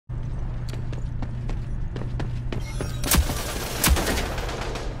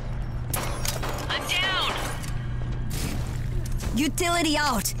Utility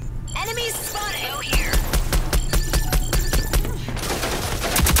out. Enemies spotted. Go here.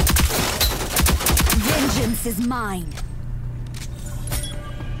 Vengeance is mine.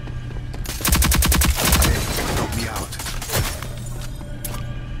 Help me out.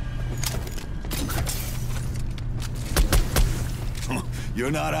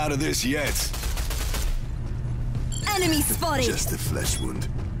 You're not out of this yet. Enemy spotted. Just a flesh wound.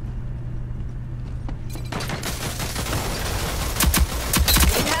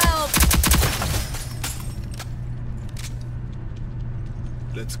 Need help.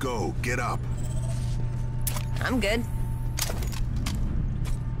 Let's go. Get up. I'm good.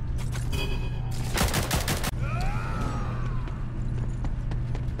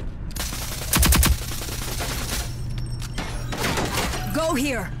 Go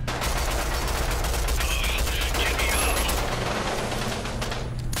here.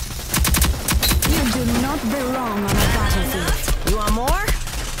 You do not belong on a battlefield. You want more?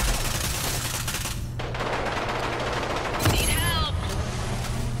 Need help.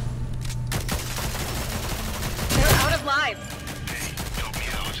 They're out of lives. Hey, help me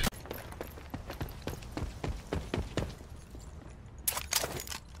out.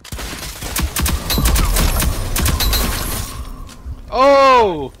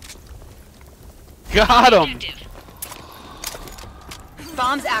 Oh! Got him!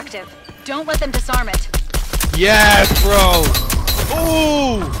 Bomb's active. Don't let them disarm it. Yes, bro!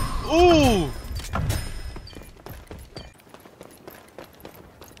 Ooh! Ooh!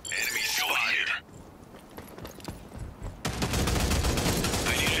 Enemy spotted. I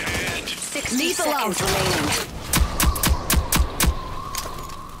need a hand. 60 seconds remaining.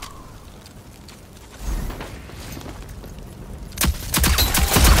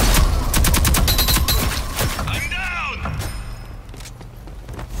 I'm down.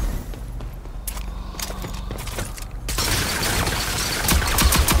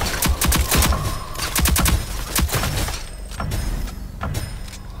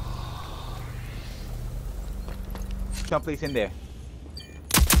 Jump please in there.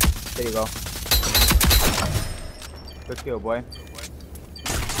 There you go. Good kill, boy.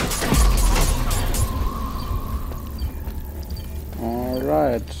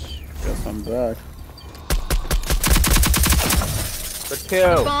 Alright, guess I'm back. Good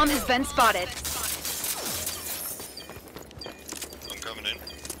kill. Bomb has been spotted. I'm coming in.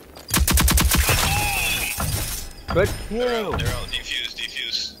 Good kill. They're out. Defuse,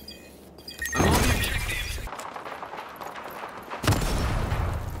 defuse. I'm on the objective.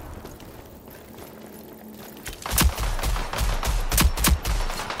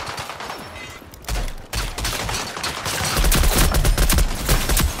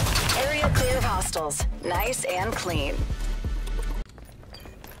 Area clear of hostiles. Nice and clean.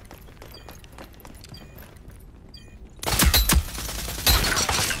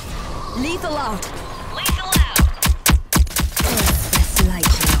 Lethal out. Lethal out. That's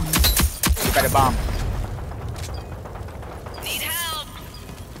lightly on me. You got a bomb. Need help.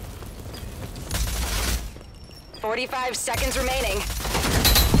 45 seconds remaining.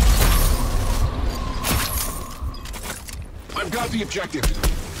 I've got the objective.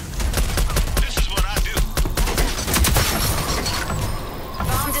 This is what I do.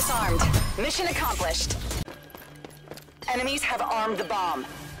 Bomb disarmed. Mission accomplished. Enemies have armed the bomb.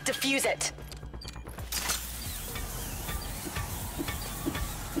 Defuse it.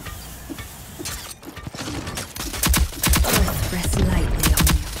 Earth rests lightly on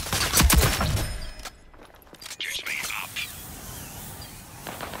you. Get me up.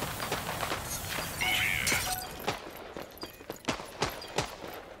 Move here.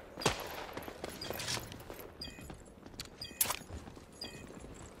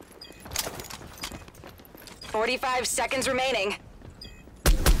 45 seconds remaining.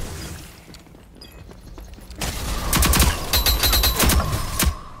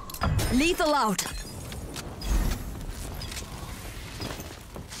 Lethal out.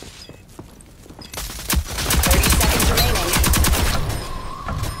 30 seconds remaining.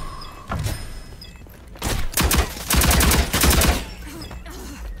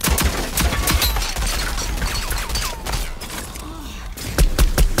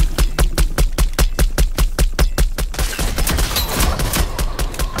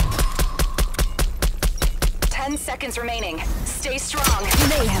 Seconds remaining. Stay strong. You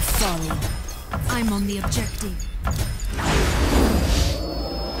may have fallen. I'm on the objective.